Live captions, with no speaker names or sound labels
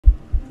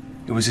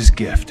It was his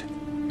gift,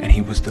 and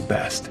he was the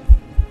best.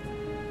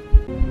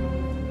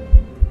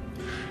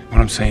 What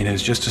I'm saying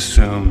is just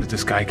assume that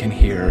this guy can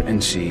hear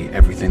and see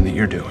everything that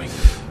you're doing.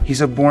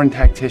 He's a born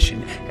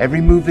tactician. Every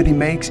move that he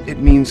makes, it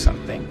means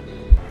something.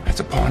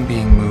 That's a pawn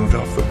being moved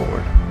off the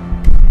board.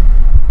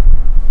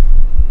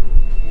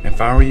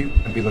 If I were you,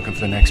 I'd be looking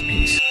for the next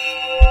piece.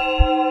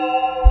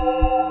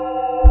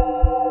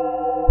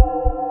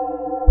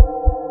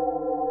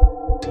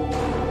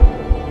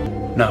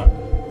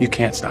 No, you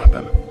can't stop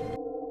him.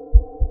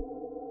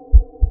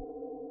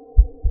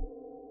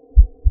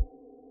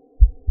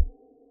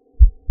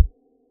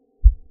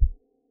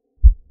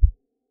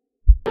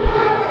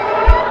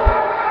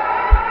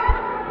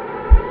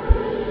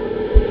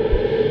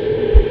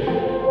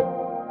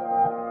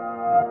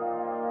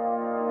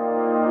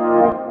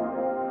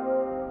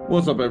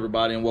 What's up,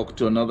 everybody, and welcome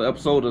to another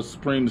episode of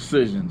Supreme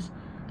Decisions.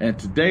 And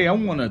today I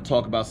want to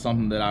talk about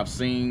something that I've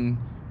seen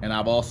and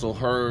I've also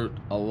heard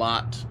a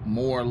lot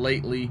more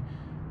lately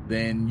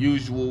than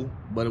usual,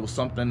 but it was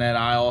something that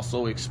I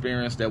also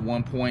experienced at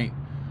one point.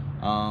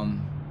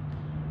 And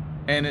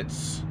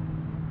it's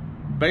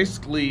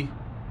basically,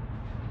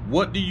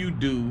 what do you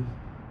do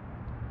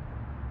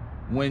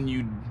when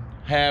you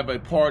have a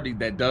party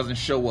that doesn't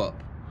show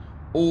up?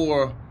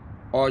 Or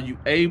are you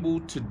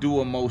able to do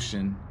a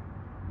motion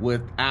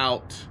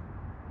without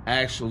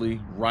actually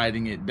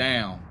writing it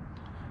down?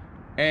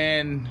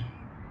 And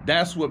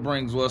that's what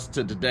brings us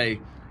to today.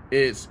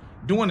 It's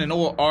doing an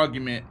oral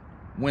argument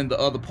when the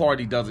other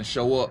party doesn't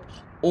show up,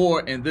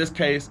 or in this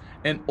case,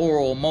 an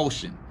oral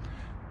motion.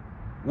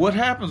 What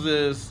happens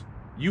is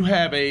you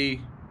have a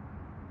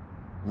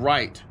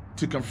right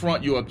to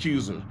confront your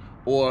accuser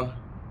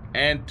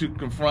and to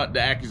confront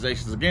the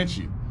accusations against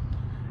you.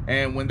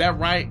 And when that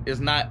right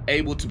is not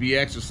able to be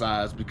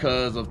exercised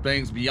because of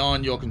things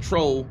beyond your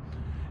control,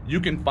 you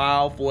can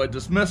file for a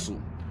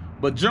dismissal.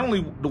 But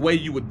generally, the way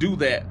you would do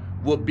that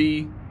would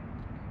be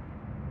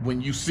when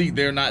you see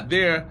they're not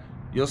there,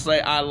 you'll say,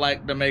 I'd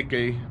like to make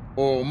a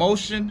oral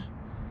motion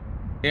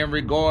in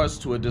regards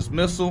to a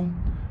dismissal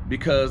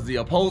because the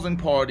opposing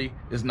party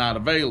is not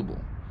available.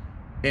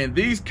 In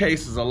these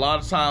cases, a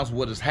lot of times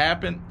what has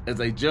happened is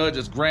a judge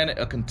has granted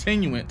a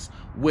continuance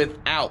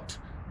without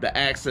the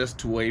access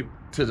to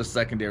the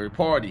secondary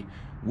party,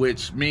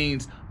 which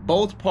means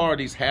both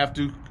parties have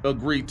to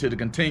agree to the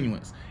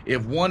continuance.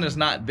 If one is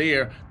not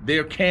there,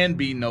 there can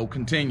be no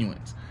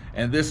continuance.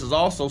 And this is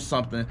also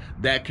something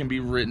that can be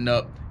written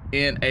up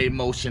in a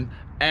motion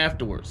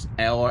afterwards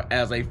or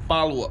as a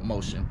follow-up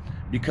motion,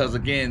 because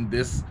again,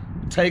 this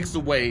takes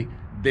away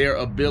their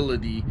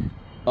ability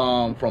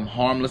from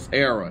harmless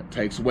error. It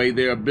takes away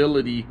their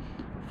ability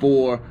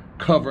for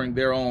covering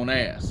their own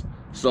ass.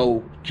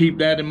 So keep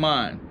that in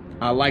mind.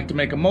 I like to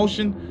make a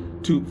motion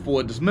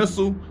for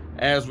dismissal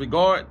as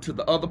regard to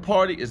the other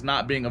party is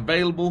not being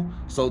available,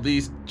 so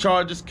these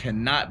charges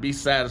cannot be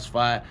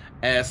satisfied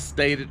as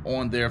stated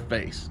on their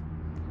face,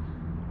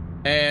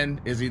 and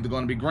is either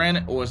going to be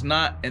granted or it's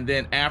not. And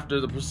then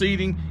after the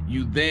proceeding,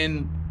 you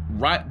then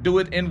do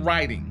it in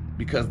writing,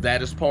 because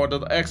that is part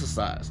of the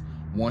exercise.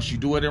 Once you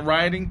do it in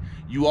writing,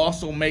 you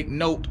also make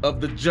note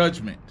of the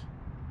judgment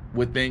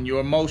within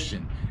your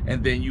motion,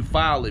 and then you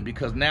file it,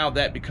 because now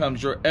that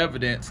becomes your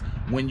evidence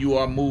when you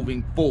are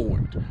moving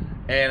forward.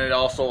 And it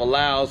also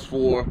allows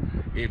for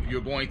if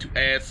you're going to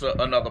add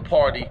another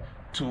party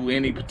to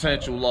any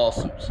potential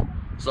lawsuits.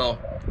 So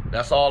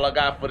that's all I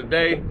got for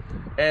today.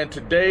 And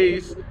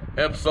today's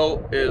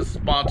episode is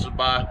sponsored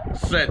by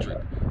Cedric.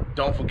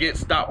 Don't forget,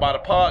 stop by the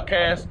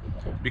podcast,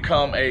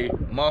 become a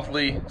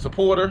monthly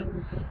supporter,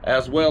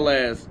 as well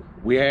as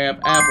we have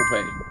Apple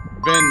Pay,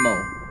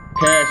 Venmo,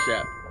 Cash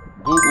App,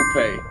 Google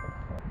Pay,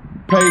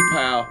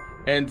 PayPal,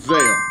 and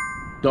Zelle.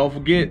 Don't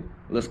forget,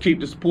 let's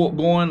keep the support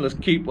going. Let's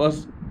keep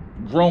us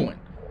growing.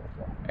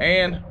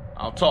 And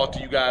I'll talk to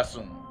you guys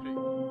soon.